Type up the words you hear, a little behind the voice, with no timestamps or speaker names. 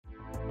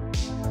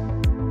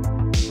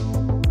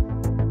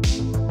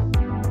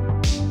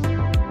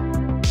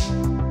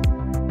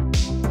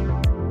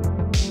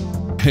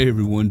Hey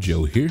everyone,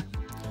 Joe here.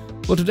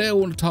 Well, today I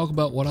want to talk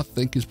about what I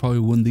think is probably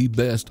one of the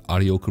best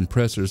audio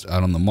compressors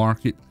out on the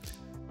market,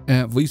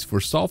 at least for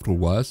software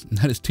wise, and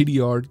that is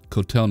TDR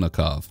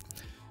Kotelnikov.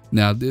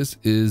 Now this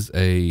is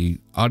a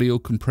audio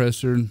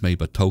compressor made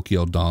by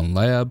Tokyo Dawn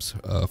Labs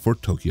for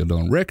Tokyo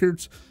Dawn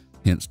Records,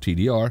 hence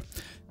TDR.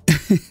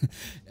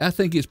 I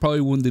think it's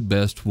probably one of the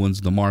best ones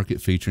in the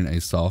market, featuring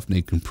a soft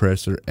knee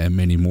compressor and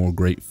many more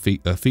great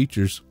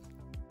features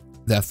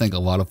that I think a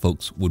lot of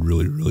folks would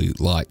really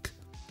like.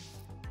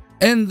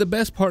 And the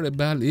best part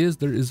about it is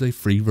there is a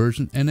free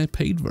version and a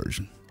paid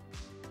version.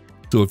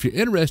 So if you're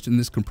interested in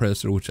this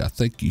compressor, which I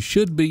think you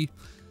should be,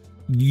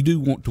 you do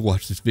want to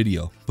watch this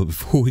video. But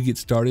before we get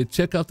started,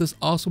 check out this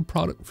awesome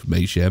product from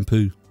A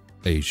Shampoo.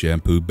 A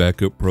Shampoo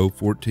Backup Pro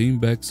 14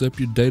 backs up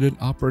your data and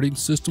operating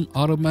system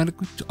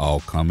automatically to all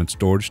common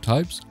storage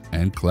types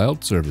and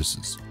cloud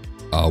services.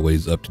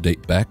 Always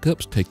up-to-date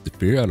backups take the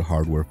fear out of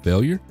hardware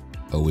failure,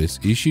 OS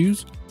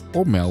issues,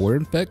 or malware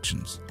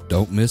infections.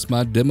 Don't miss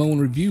my demo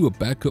and review of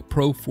Backup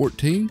Pro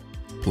 14.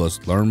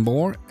 Plus, learn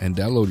more and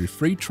download your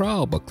free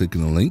trial by clicking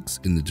the links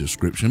in the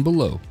description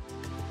below.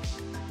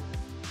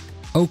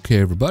 Okay,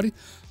 everybody.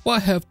 Well, I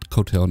have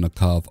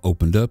Kotelnikov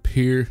opened up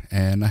here,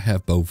 and I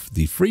have both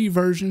the free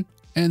version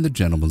and the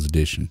Gentleman's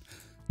Edition.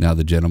 Now,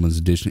 the Gentleman's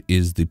Edition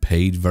is the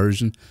paid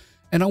version,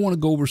 and I want to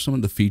go over some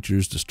of the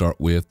features to start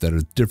with that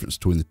are the difference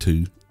between the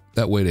two.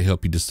 That way to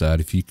help you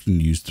decide if you can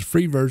use the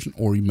free version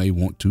or you may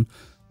want to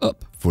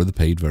up for the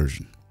paid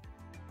version.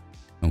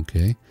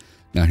 Okay,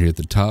 now here at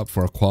the top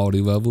for our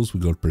quality levels, we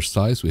go to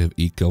Precise. We have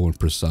Eco and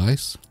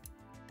Precise.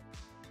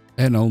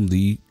 And on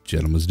the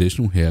Gentleman's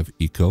Edition, we have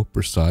Eco,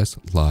 Precise,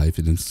 Live,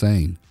 and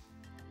Insane.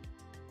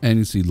 And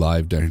you see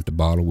Live down at the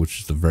bottom, which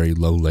is the very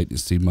low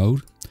latency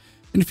mode.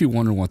 And if you're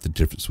wondering what the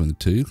difference between the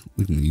two,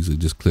 we can easily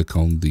just click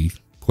on the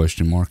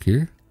question mark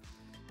here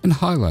and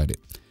highlight it.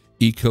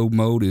 Eco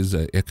mode is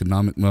an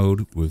economic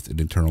mode with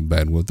an internal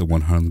bandwidth of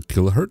 100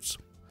 kilohertz.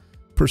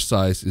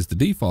 Precise is the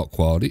default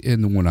quality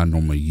and the one I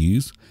normally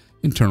use,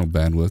 internal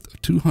bandwidth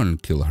of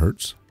 200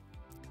 kilohertz.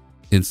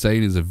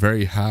 Insane is a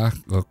very high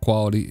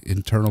quality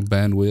internal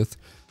bandwidth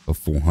of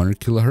 400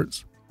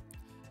 kilohertz.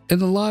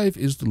 And the Live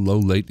is the low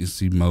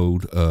latency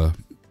mode,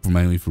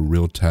 mainly for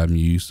real-time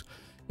use,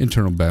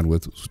 internal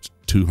bandwidth of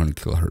 200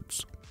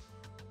 kilohertz.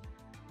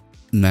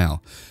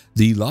 Now,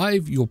 the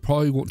Live you'll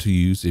probably want to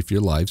use if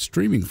you're live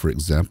streaming, for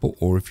example,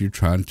 or if you're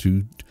trying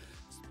to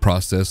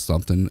process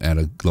something at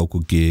a local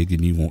gig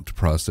and you want to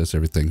process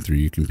everything through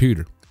your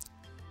computer.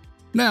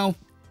 Now,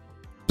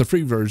 the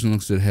free version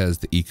looks like it has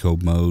the Eco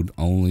mode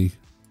only,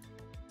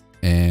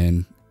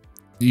 and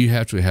you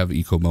have to have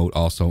Eco mode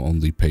also on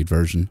the paid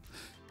version.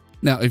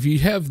 Now, if you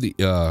have the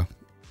the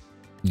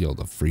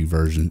free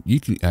version, you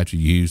can actually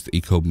use the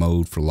Eco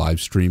mode for live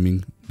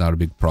streaming. Not a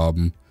big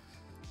problem.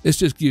 It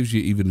just gives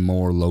you even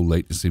more low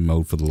latency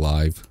mode for the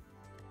live,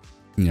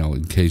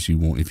 in case you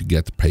want, if you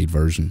get the paid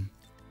version.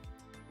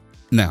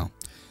 Now,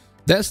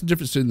 that's the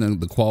difference in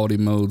the quality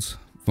modes.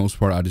 For the most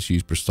part, I just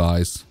use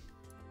Precise.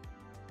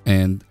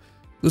 And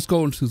let's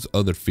go into the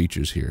other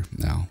features here.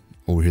 Now,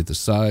 over here at the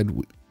side,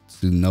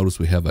 notice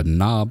we have a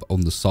knob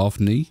on the soft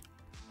knee.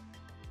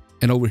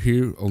 And over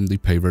here on the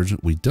pay version,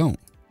 we don't.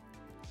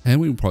 And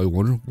we probably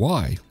wonder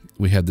why.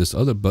 We have this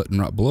other button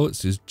right below it,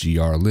 says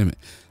GR limit.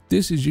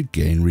 This is your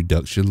gain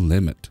reduction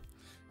limit.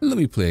 And let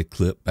me play a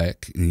clip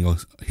back and you'll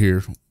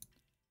hear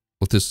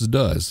what this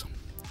does.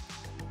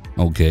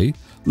 Okay.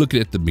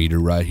 Looking at the meter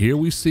right here,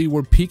 we see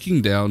we're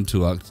peaking down to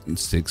negative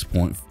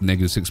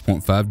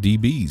 6.5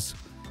 dBs.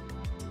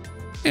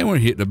 And we're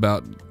hitting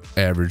about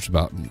average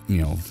about,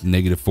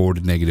 -4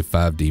 to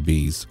 -5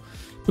 dBs.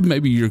 But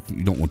maybe you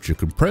don't want your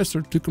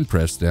compressor to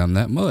compress down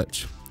that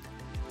much.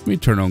 Let me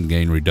turn on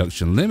gain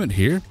reduction limit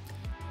here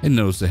and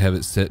notice I have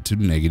it set to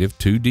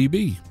 -2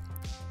 dB.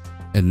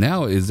 And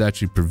now it is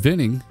actually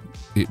preventing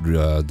it,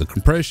 the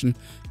compression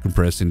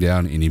compressing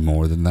down any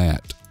more than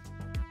that.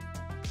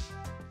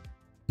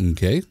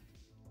 Okay.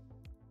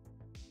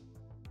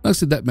 Like I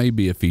said, that may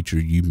be a feature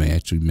you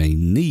may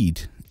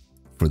need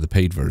for the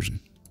paid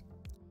version.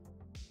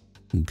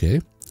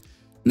 Okay.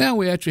 Now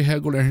we actually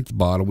have, go down here at the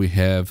bottom, we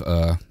have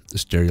the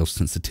stereo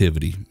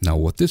sensitivity. Now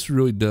what this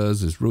really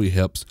does is really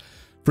helps,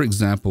 for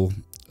example,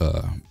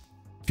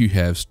 if you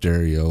have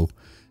stereo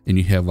and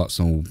you have lots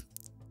of,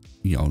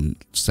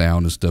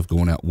 sound and stuff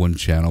going out one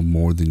channel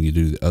more than you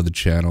do the other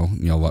channel,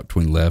 like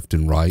between left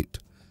and right.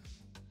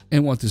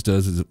 And what this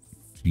does is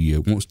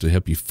it wants to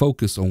help you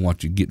focus on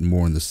what you're getting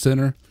more in the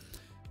center,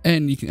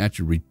 and you can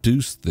actually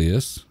reduce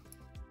the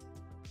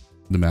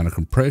amount of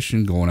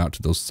compression going out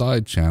to those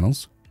side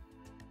channels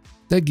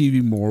that give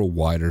you more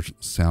wider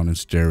sound in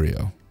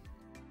stereo.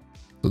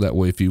 So that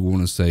way, if you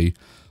want to say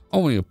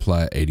only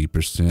apply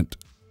 80%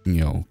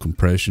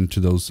 compression to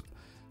those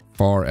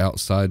far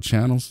outside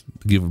channels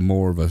to give them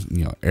more of a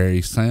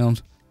airy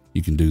sound,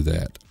 you can do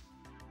that.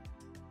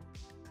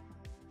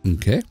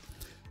 Okay.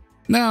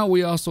 Now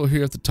we also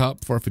here at the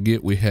top, before I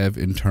forget, we have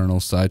internal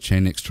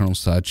sidechain, external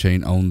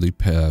sidechain on the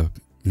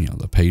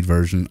the paid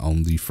version.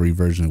 On the free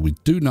version, we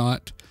do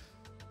not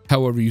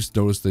However, you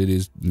notice that it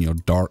is,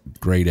 dark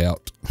grayed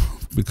out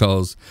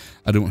because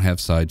I don't have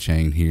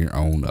sidechain here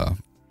on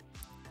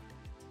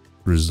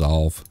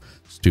Resolve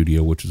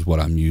Studio, which is what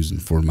I'm using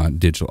for my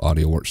digital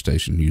audio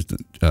workstation,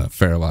 using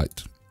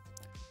Fairlight.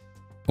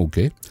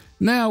 Okay,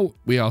 now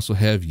we also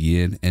have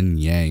yin and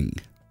yang.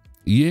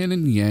 Yin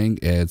and yang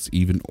adds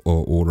even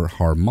order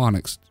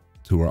harmonics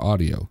to our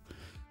audio.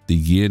 The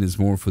yin is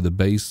more for the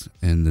bass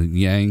and the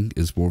yang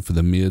is more for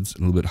the mids, a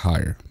little bit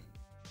higher.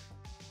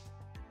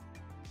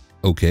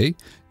 Okay,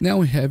 now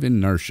we have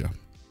inertia.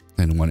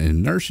 And what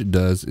inertia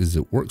does is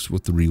it works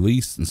with the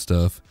release and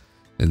stuff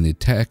and the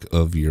attack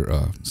of your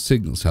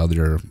signals, how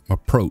they're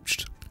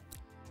approached.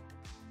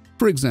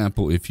 For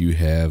example, if you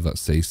have, let's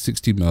say,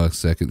 60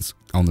 milliseconds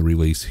on the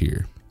release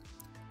here,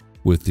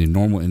 with the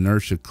normal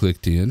inertia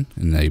clicked in,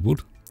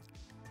 enabled,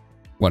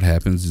 what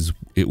happens is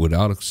it would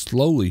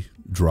slowly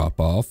drop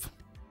off,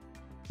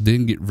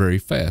 then get very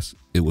fast.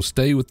 It will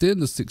stay within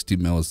the 60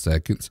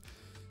 milliseconds.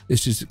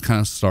 It's just it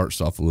kind of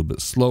starts off a little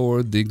bit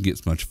slower, then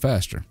gets much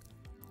faster.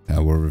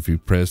 However, if you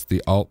press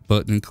the Alt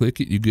button and click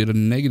it, you get a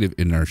negative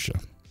inertia.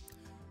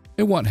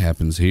 And what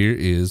happens here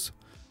is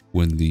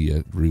when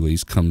the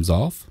release comes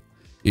off,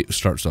 it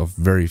starts off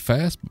very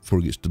fast. Before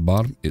it gets to the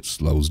bottom, it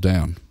slows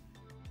down.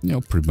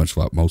 Pretty much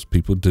like most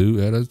people do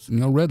at a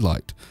red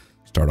light.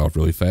 Start off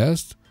really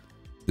fast,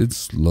 then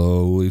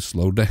slowly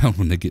slow down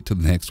when they get to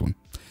the next one.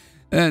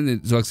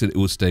 And like I said, it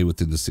will stay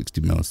within the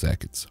 60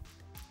 milliseconds.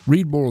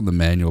 Read more on the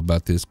manual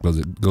about this because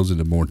it goes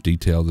into more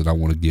detail than I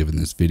want to give in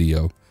this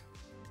video.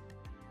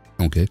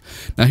 Okay,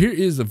 now here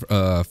is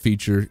a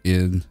feature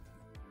in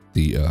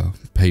the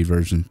paid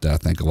version that I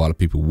think a lot of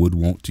people would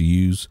want to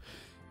use,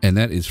 and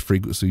that is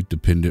frequency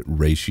dependent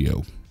ratio.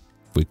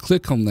 If we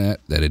click on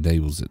that, that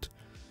enables it.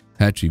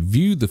 To actually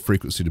view the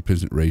frequency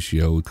dependent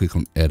ratio, we click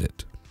on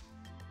edit.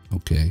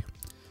 Okay.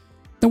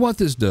 Now what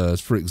this does,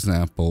 for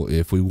example,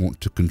 if we want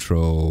to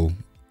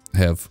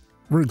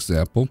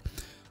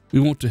we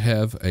want to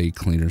have a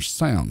cleaner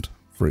sound.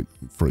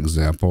 For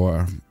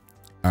example,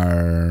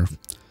 our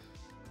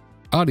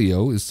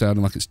audio is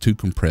sounding like it's too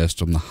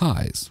compressed on the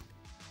highs.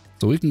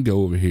 So we can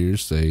go over here,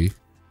 say,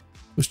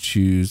 let's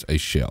choose a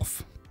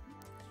shelf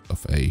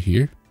of A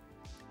here,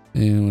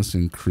 and let's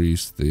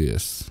increase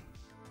this.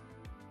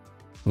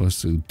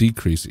 Let's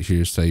decrease it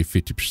here, say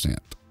 50%.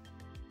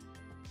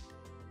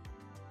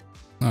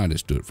 I'll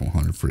just do it for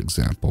 100, for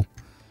example.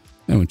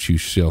 And we'll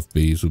choose shelf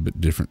B, is a little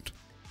bit different.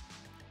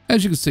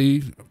 As you can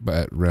see,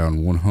 at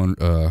around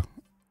 100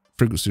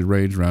 frequency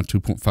range, around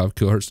 2.5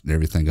 kilohertz, and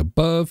everything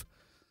above,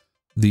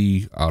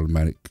 the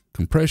automatic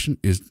compression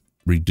is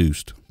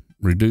reduced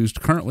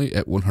currently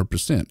at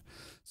 100%.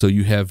 So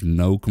you have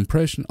no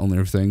compression on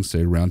everything,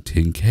 say around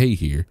 10K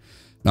here.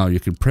 Now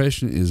your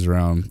compression is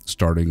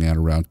starting at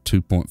around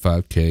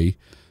 2.5K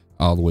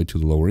all the way to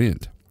the lower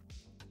end.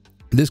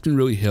 This can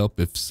really help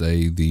if,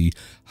 say, the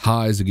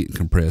highs are getting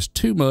compressed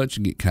too much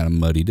and get kind of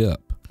muddied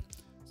up.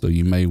 So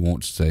you may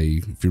want to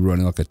say, if you're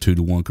running like a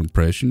 2-to-1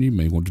 compression, you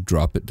may want to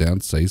drop it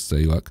down, say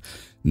like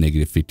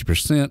negative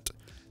 50%.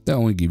 That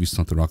only give you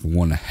something like a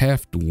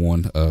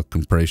 1.5-to-1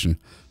 compression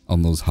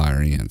on those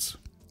higher ends.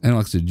 And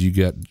like I said, you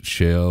got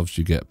shelves,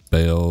 you got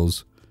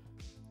bells,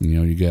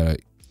 you got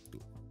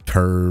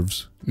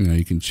curves.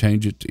 You can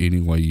change it to any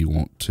way you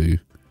want to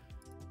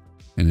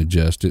and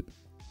adjust it.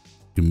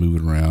 You can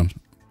move it around.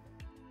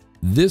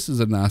 This is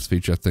a nice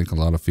feature I think a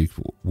lot of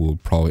people will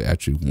probably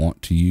actually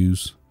want to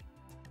use.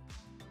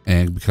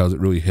 And because it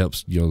really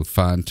helps,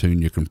 fine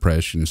tune your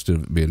compression instead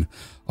of it being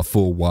a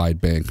full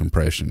wideband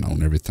compression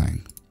on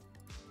everything.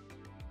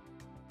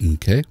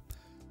 Okay.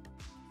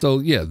 So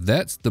yeah,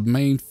 that's the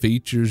main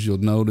features you'll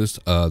notice.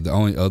 The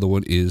only other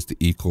one is the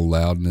equal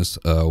loudness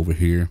over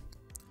here.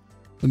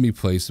 Let me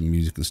play some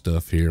music and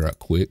stuff here right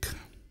quick.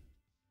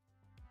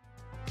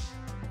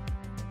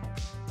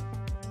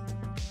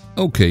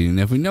 Okay, and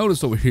if we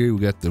notice over here,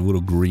 we got the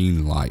little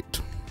green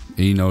light. And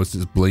you notice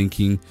it's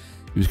blinking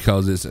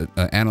because it's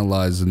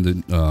analyzing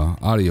the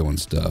audio and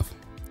stuff.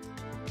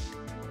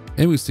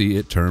 And we see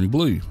it turn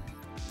blue.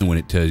 And when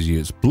it tells you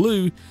it's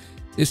blue,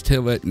 it's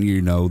letting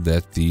you know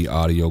that the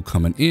audio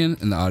coming in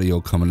and the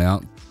audio coming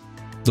out,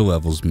 the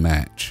levels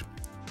match.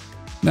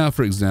 Now,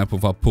 for example,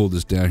 if I pull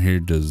this down here,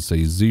 does it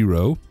say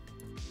 0?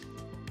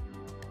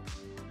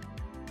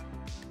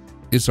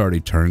 It's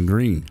already turned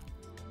green.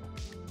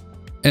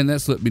 And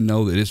that's let me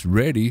know that it's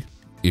ready,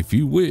 if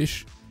you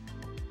wish,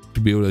 to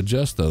be able to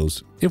adjust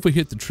those. If we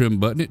hit the trim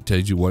button, it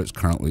tells you what it's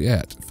currently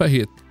at. If I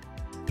hit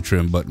the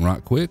trim button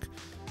right quick,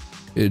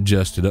 it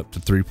adjusted up to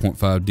 3.5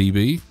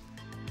 dB,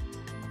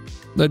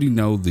 letting you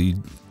know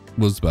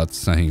was about the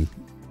same.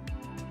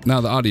 Now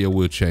the audio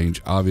will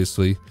change,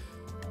 obviously,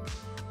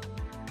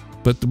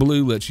 but the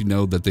blue lets you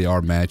know that they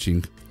are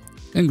matching,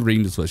 and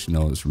green just lets you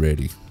know it's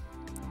ready.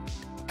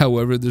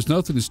 However, there's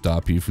nothing to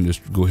stop you from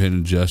just go ahead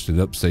and adjust it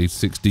up, say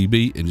 6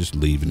 dB, and just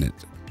leaving it.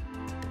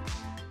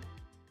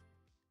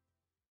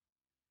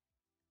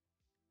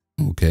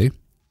 Okay.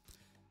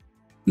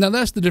 Now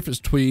that's the difference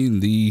between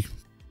the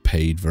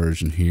paid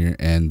version here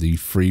and the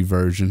free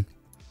version.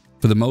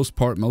 For the most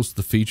part, most of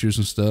the features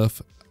and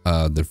stuff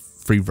The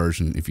free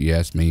version, if you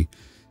ask me,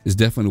 is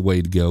definitely the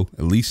way to go.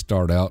 At least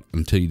start out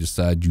until you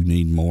decide you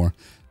need more.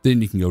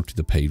 Then you can go to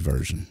the paid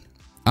version.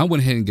 I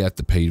went ahead and got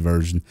the paid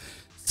version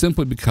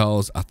simply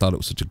because I thought it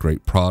was such a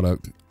great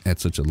product at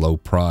such a low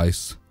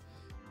price,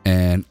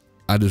 and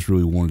I just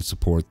really wanted to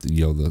support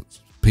the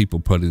people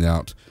putting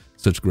out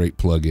such great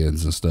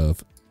plugins and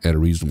stuff at a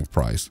reasonable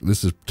price.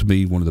 This is, to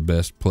me, one of the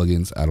best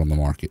plugins out on the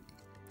market.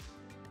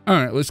 All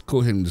right, let's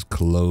go ahead and just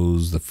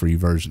close the free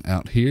version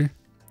out here.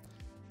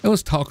 And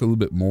let's talk a little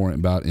bit more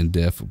in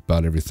depth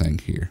about everything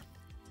here.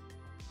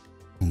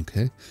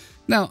 Okay.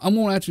 Now, I'm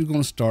actually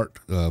going to start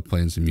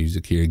playing some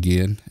music here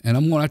again. And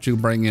I'm going to actually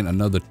bring in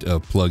another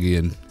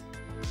plugin.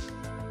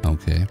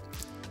 Okay.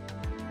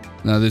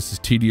 Now, this is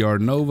TDR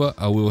Nova.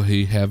 I will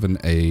be having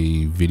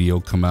a video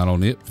come out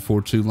on it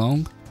before too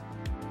long.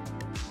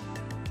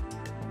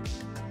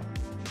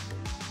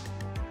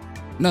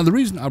 Now, the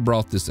reason I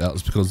brought this out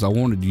is because I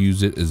wanted to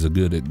use it as a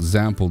good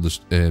example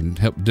and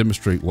help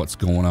demonstrate what's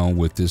going on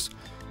with this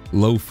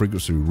low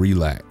frequency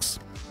relax.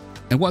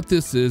 And what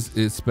this is,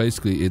 it's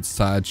basically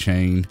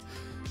sidechained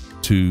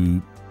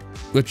to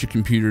let your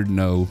computer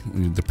know,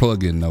 the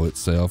plugin know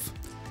itself,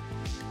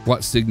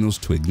 what signals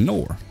to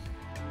ignore.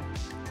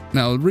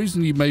 Now, the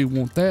reason you may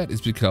want that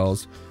is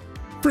because,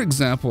 for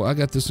example, I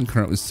got this one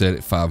currently set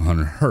at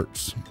 500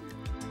 Hertz.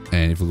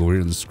 And if we go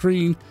here on the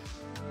screen,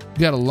 you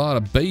got a lot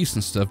of bass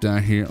and stuff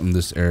down here in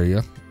this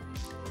area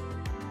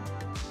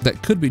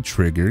that could be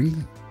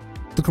triggering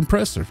the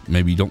compressor.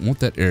 Maybe you don't want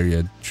that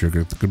area to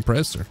trigger the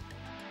compressor.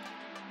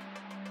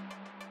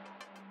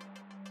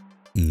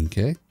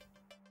 Okay.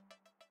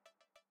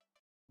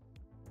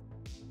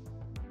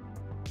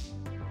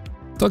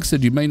 Like I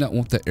said, you may not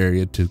want that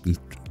area to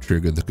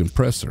trigger the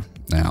compressor.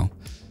 Now,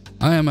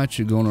 I am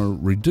actually going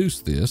to reduce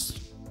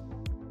this.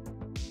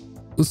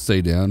 Let's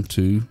say down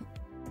to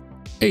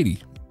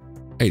 80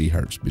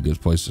 Hertz, be a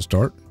good place to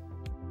start.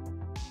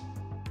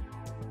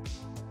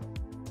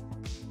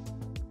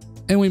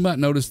 And we might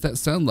notice that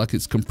sounds like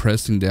it's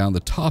compressing down the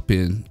top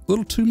end a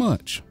little too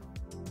much.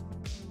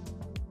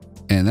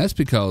 And that's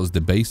because the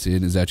bass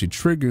end is actually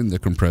triggering the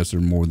compressor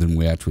more than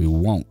we actually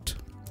want.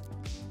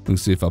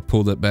 Let's see if I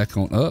pull that back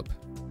on up.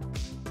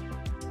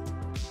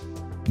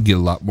 Get a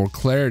lot more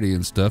clarity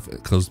and stuff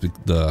because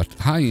the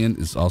high end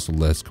is also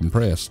less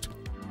compressed.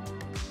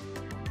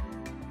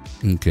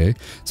 Okay,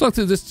 so like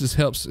this just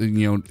helps,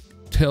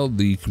 tell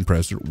the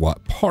compressor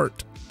what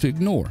part to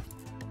ignore,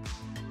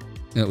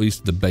 at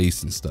least the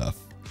bass and stuff.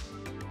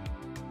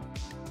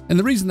 And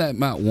the reason that it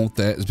might want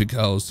that is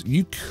because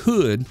you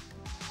could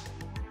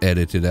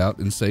edit it out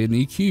and say an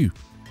EQ,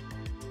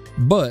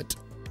 but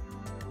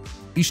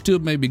you still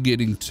may be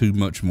getting too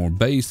much more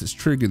bass that's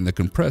triggering the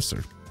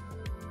compressor.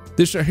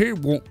 This right here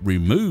won't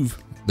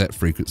remove that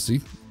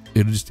frequency,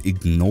 it'll just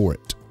ignore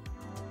it.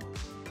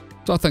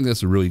 So I think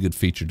that's a really good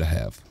feature to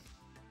have.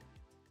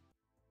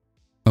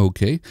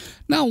 Okay,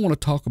 now I want to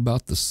talk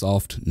about the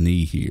soft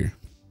knee here.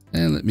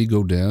 And let me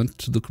go down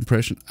to the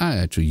compression I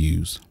actually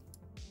use.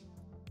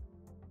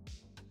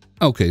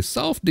 Okay,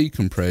 soft knee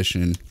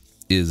compression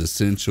is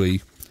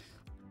essentially,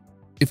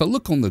 if I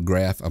look on the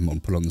graph I'm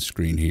going to put on the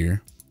screen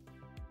here,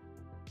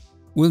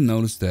 we'll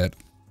notice that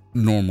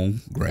normal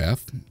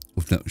graph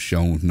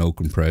shown with no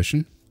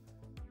compression.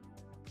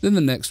 Then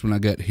the next one I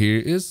got here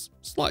is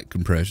slight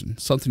compression,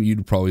 something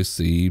you'd probably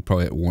see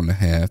probably at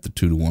 1.5 to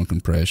 2 to 1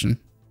 compression.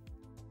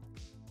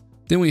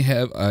 Then we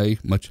have a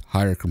much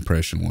higher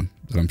compression one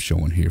that I'm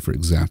showing here, for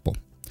example.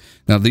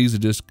 Now, these are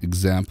just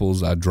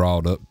examples I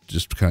drawed up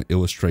just to kind of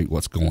illustrate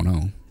what's going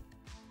on.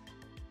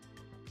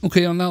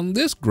 Okay, now on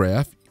this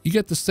graph, you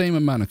get the same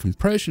amount of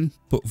compression,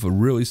 but with a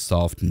really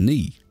soft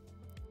knee.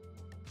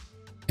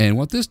 And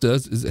what this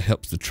does is it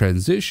helps the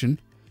transition,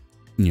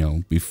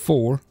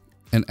 before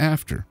and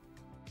after.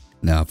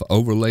 Now, if I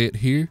overlay it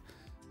here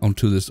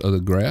onto this other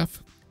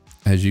graph,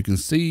 as you can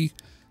see,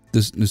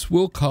 this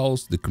will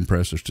cause the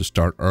compressors to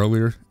start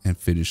earlier and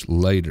finish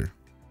later.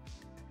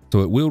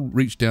 So it will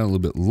reach down a little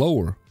bit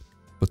lower,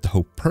 but the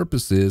whole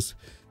purpose is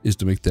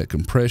to make that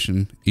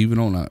compression, even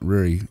on a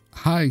very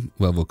high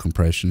level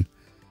compression,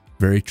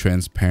 very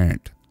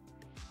transparent,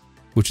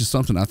 which is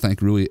something I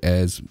think really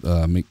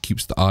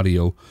keeps the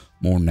audio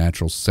more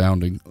natural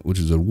sounding, which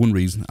is one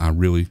reason I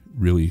really,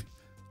 really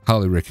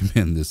highly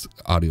recommend this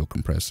audio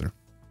compressor.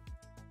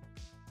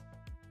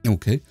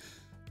 Okay,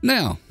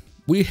 now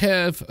we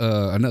have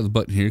another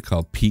button here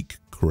called Peak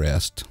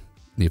Crest.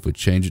 And if we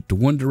change it to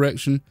one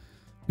direction,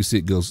 we see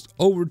it goes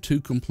over to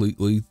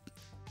completely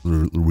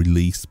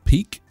release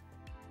peak.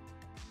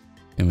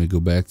 And we go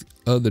back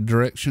the other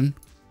direction,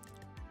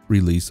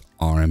 release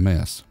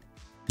RMS.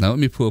 Now let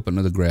me pull up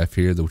another graph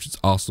here, which is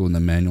also in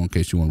the manual in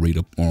case you want to read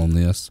up more on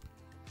this.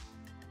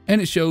 And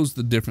it shows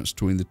the difference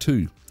between the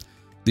two.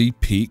 The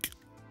peak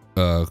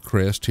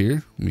crest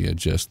here, let me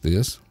adjust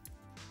this.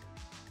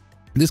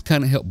 This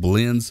kind of helps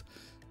blends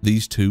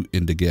these two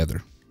in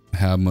together.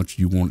 How much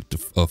you want it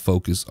to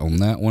focus on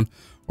that one,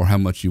 or how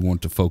much you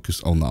want to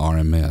focus on the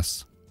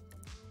RMS.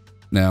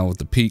 Now with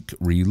the peak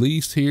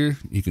release here,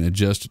 you can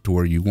adjust it to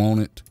where you want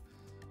it.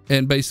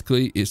 And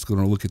basically it's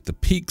going to look at the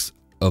peaks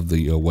of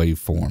the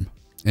waveform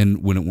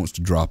and when it wants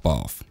to drop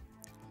off.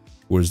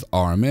 Whereas the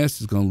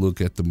RMS is going to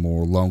look at the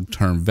more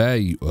long-term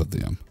value of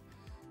them.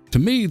 To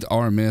me, the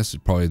RMS is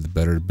probably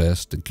the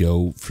best to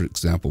go, for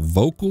example,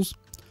 vocals,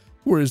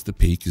 whereas the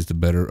peak is the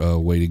better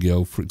way to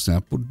go, for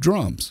example,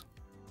 drums.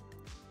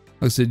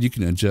 Like I said, you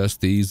can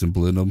adjust these and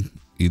blend them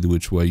either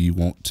which way you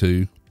want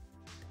to,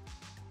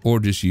 or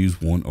just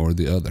use one or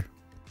the other.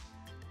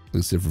 Like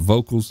I said, for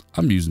vocals,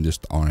 I'm using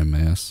just the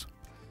RMS.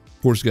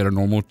 Of course, got a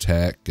normal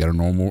attack, got a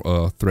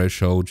normal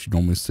threshold you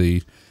normally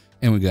see,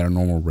 and we got a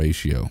normal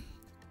ratio.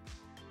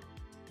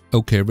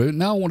 Okay, but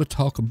now I want to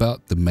talk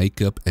about the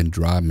makeup and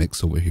dry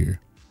mix over here.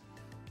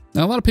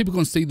 Now, a lot of people are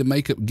going to see the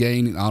makeup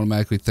gain and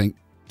automatically think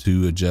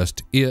to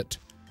adjust it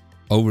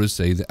over,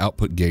 say, the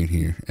output gain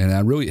here. And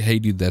I really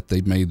hated that they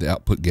made the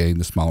output gain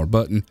the smaller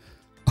button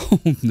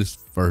on this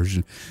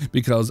version,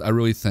 because I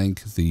really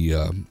think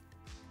the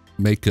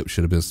makeup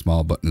should have been a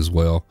small button as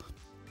well.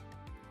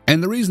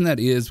 And the reason that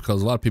is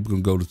because a lot of people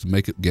can go to the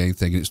makeup gain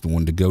thinking it's the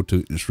one to go to,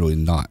 and it's really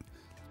not.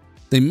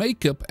 The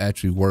makeup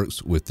actually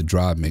works with the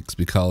dry mix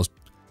because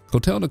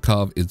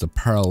Kotelnikov is a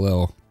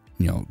parallel,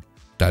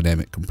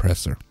 dynamic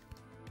compressor.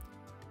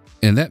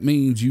 And that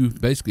means you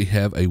basically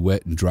have a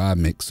wet and dry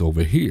mix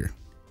over here.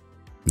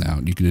 Now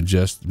you can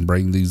adjust and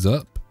bring these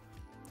up.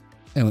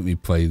 And let me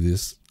play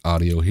this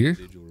audio here.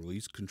 Digital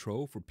release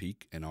control for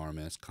peak and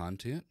RMS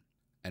content.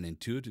 And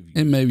intuitive.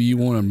 And maybe you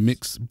want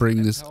to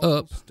bring this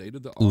up a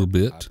little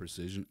bit.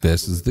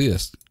 This is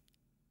this.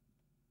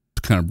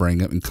 To kind of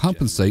bring up and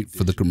compensate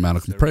for the amount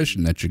of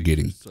compression that you're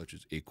getting. Such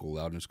as equal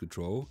loudness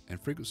control and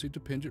frequency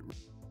dependent.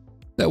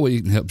 That way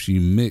it helps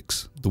you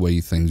mix the way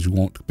you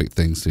want to make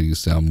things so you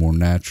sound more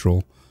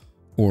natural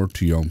or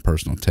to your own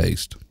personal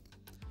taste.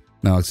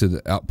 Now, like I said,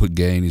 the output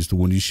gain is the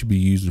one you should be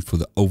using for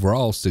the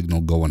overall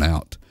signal going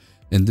out.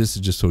 And this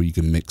is just so you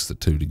can mix the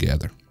two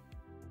together.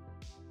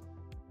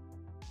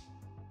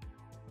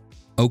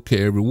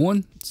 Okay,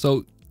 everyone.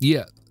 So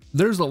yeah,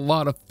 there's a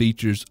lot of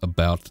features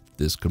about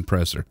this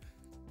compressor.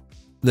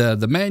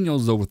 The manual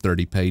is over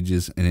 30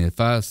 pages, and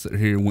if I sit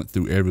here and went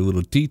through every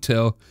little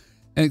detail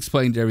and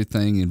explained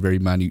everything in very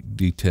minute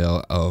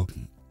detail,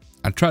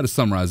 I try to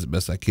summarize it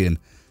best I can,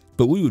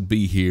 but we would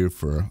be here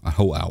for a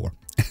whole hour.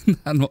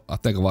 I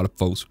think a lot of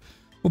folks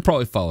will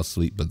probably fall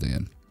asleep by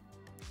then.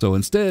 So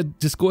instead,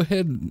 just go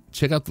ahead and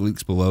check out the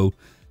links below,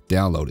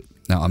 download it.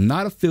 Now, I'm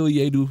not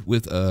affiliated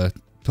with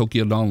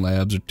Tokyo Dawn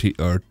Labs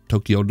or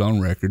Tokyo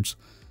Dawn Records,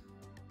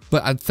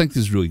 but I think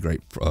this is really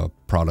great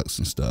products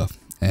and stuff.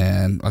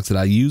 And like I said,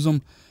 I use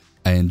them,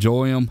 I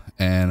enjoy them,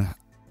 and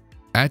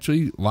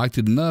actually liked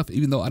it enough,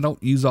 even though I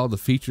don't use all the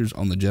features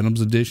on the Gentleman's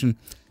Edition.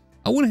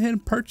 I went ahead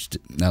and purchased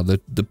it. Now, the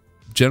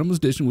Gentleman's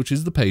Edition, which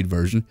is the paid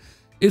version,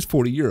 is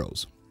 40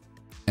 euros.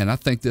 And I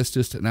think that's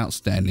just an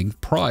outstanding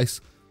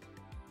price,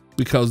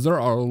 because there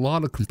are a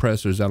lot of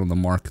compressors out on the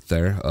market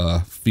there,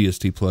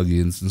 VST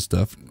plugins and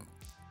stuff,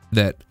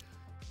 that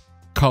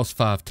cost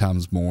 5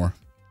 times more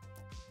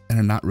and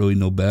are not really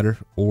no better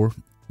or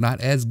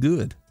not as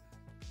good.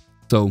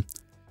 So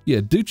yeah,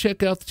 do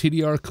check out the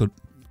TDR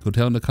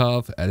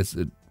Kotelnikov. It's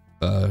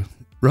a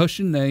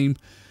Russian name.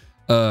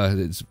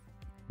 It's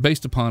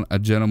based upon a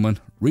gentleman.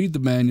 Read the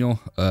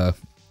manual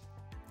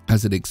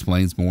as it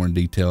explains more in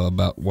detail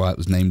about why it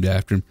was named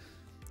after him.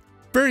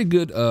 Very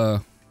good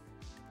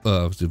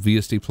it's a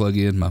VST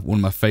plugin, one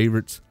of my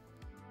favorites,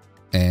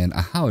 and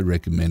I highly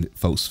recommend it,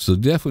 folks. So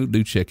definitely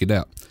do check it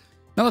out.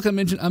 Now, like I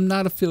mentioned, I'm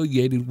not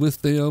affiliated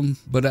with them,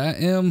 but I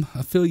am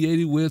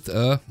affiliated with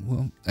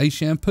A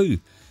Shampoo.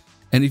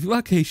 And if you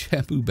like A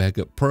Shampoo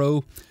Backup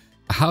Pro,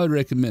 I highly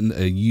recommend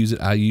use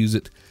it. I use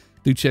it.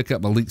 Do check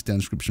out my links down in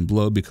the description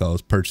below,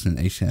 because purchasing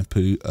A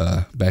Shampoo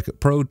Backup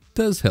Pro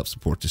does help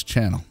support this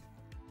channel.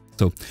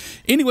 So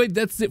anyway,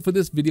 that's it for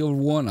this video,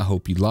 everyone. I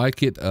hope you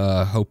like it.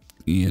 I hope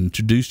it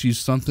introduced you to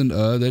something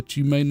that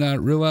you may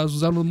not realize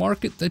was out on the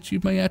market that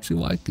you may actually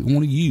like and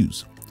want to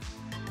use.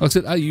 Like I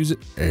said, I use it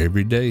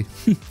every day.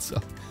 So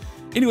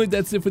anyway,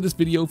 that's it for this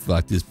video. If you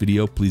like this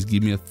video, please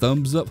give me a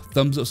thumbs up.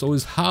 Thumbs up is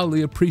always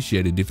highly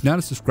appreciated. If you're not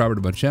a subscriber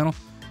to my channel,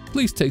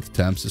 please take the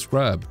time to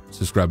subscribe.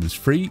 Subscribing is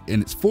free,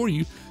 and it's for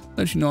you.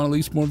 Let you know I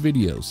release more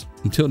videos.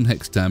 Until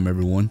next time,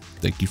 everyone,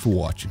 thank you for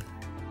watching.